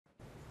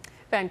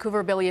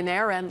Vancouver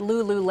billionaire and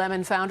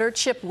Lululemon founder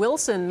Chip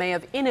Wilson may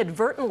have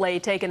inadvertently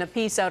taken a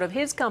piece out of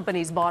his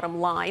company's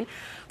bottom line.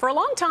 For a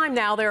long time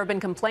now, there have been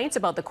complaints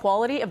about the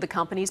quality of the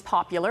company's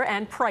popular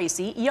and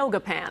pricey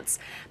yoga pants.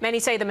 Many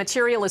say the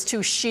material is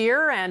too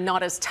sheer and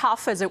not as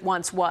tough as it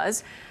once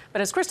was.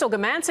 But as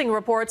Goomansingh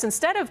reports,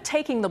 instead of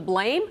taking the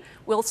blame,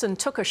 Wilson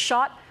took a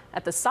shot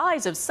at the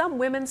size of some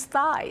women's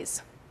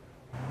thighs.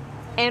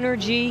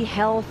 Energy,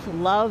 health,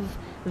 love,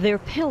 they're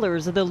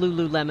pillars of the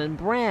Lululemon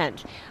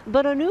brand.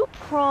 But a new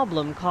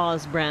problem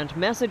caused brand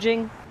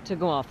messaging to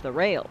go off the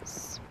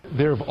rails.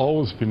 There have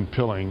always been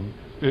pilling.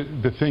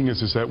 The thing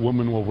is that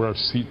women will wear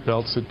seat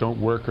belts that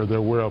don't work, or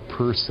they'll wear a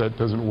purse that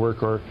doesn't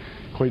work, or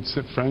quite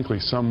frankly,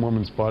 some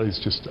women's bodies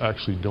just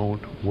actually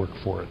don't work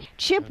for it.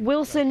 Chip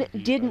Wilson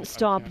didn't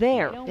stop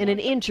there. In an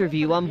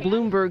interview on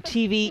Bloomberg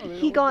TV,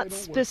 he got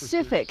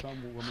specific,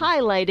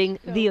 highlighting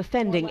the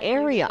offending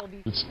area.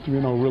 It's,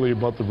 really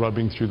about the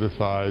rubbing through the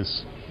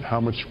thighs, how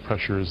much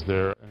pressure is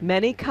there.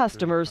 Many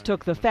customers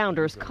took the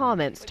founder's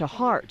comments to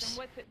heart.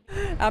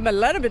 I'm a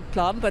little bit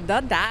plump, but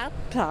not that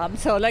plump.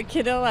 So,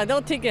 I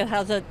don't think it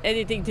has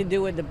anything to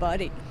do with the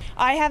body.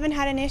 I haven't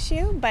had an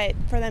issue, but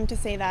for them to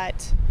say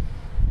that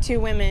to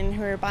women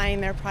who are buying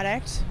their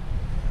product,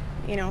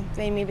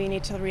 they maybe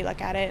need to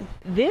relook at it.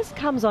 This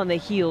comes on the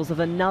heels of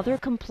another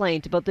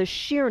complaint about the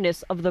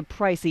sheerness of the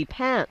pricey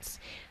pants.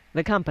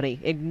 The company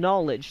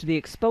acknowledged the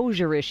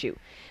exposure issue.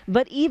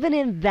 But even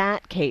in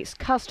that case,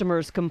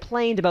 customers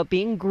complained about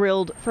being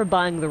grilled for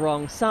buying the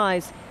wrong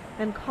size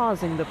and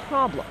causing the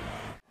problem.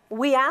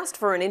 We asked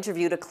for an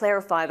interview to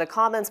clarify the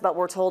comments, but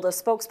we're told a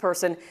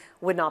spokesperson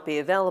would not be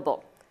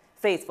available.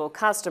 Faithful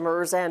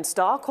customers and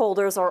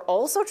stockholders are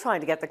also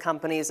trying to get the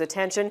company's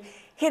attention,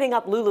 hitting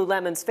up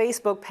Lululemon's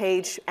Facebook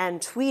page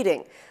and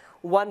tweeting.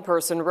 One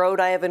person wrote,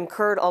 "I have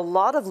incurred a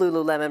lot of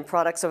Lululemon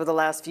products over the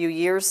last few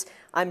years.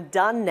 I'm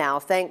done now,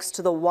 thanks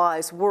to the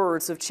wise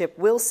words of Chip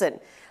Wilson."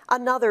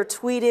 Another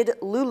tweeted,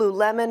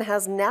 "Lululemon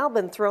has now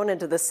been thrown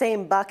into the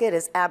same bucket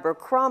as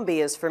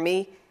Abercrombie is for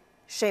me.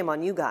 Shame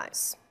on you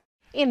guys."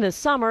 In the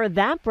summer,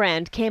 that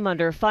brand came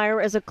under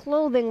fire as a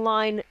clothing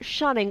line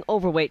shunning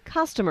overweight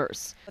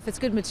customers. If it's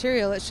good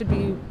material, it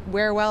should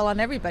wear well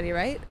on everybody,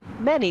 right?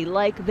 Many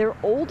like their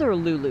older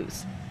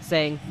Lulus,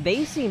 saying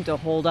they seem to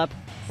hold up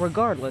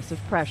regardless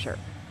of pressure.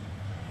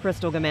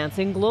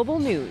 Goomansingh, Global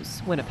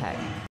News, Winnipeg.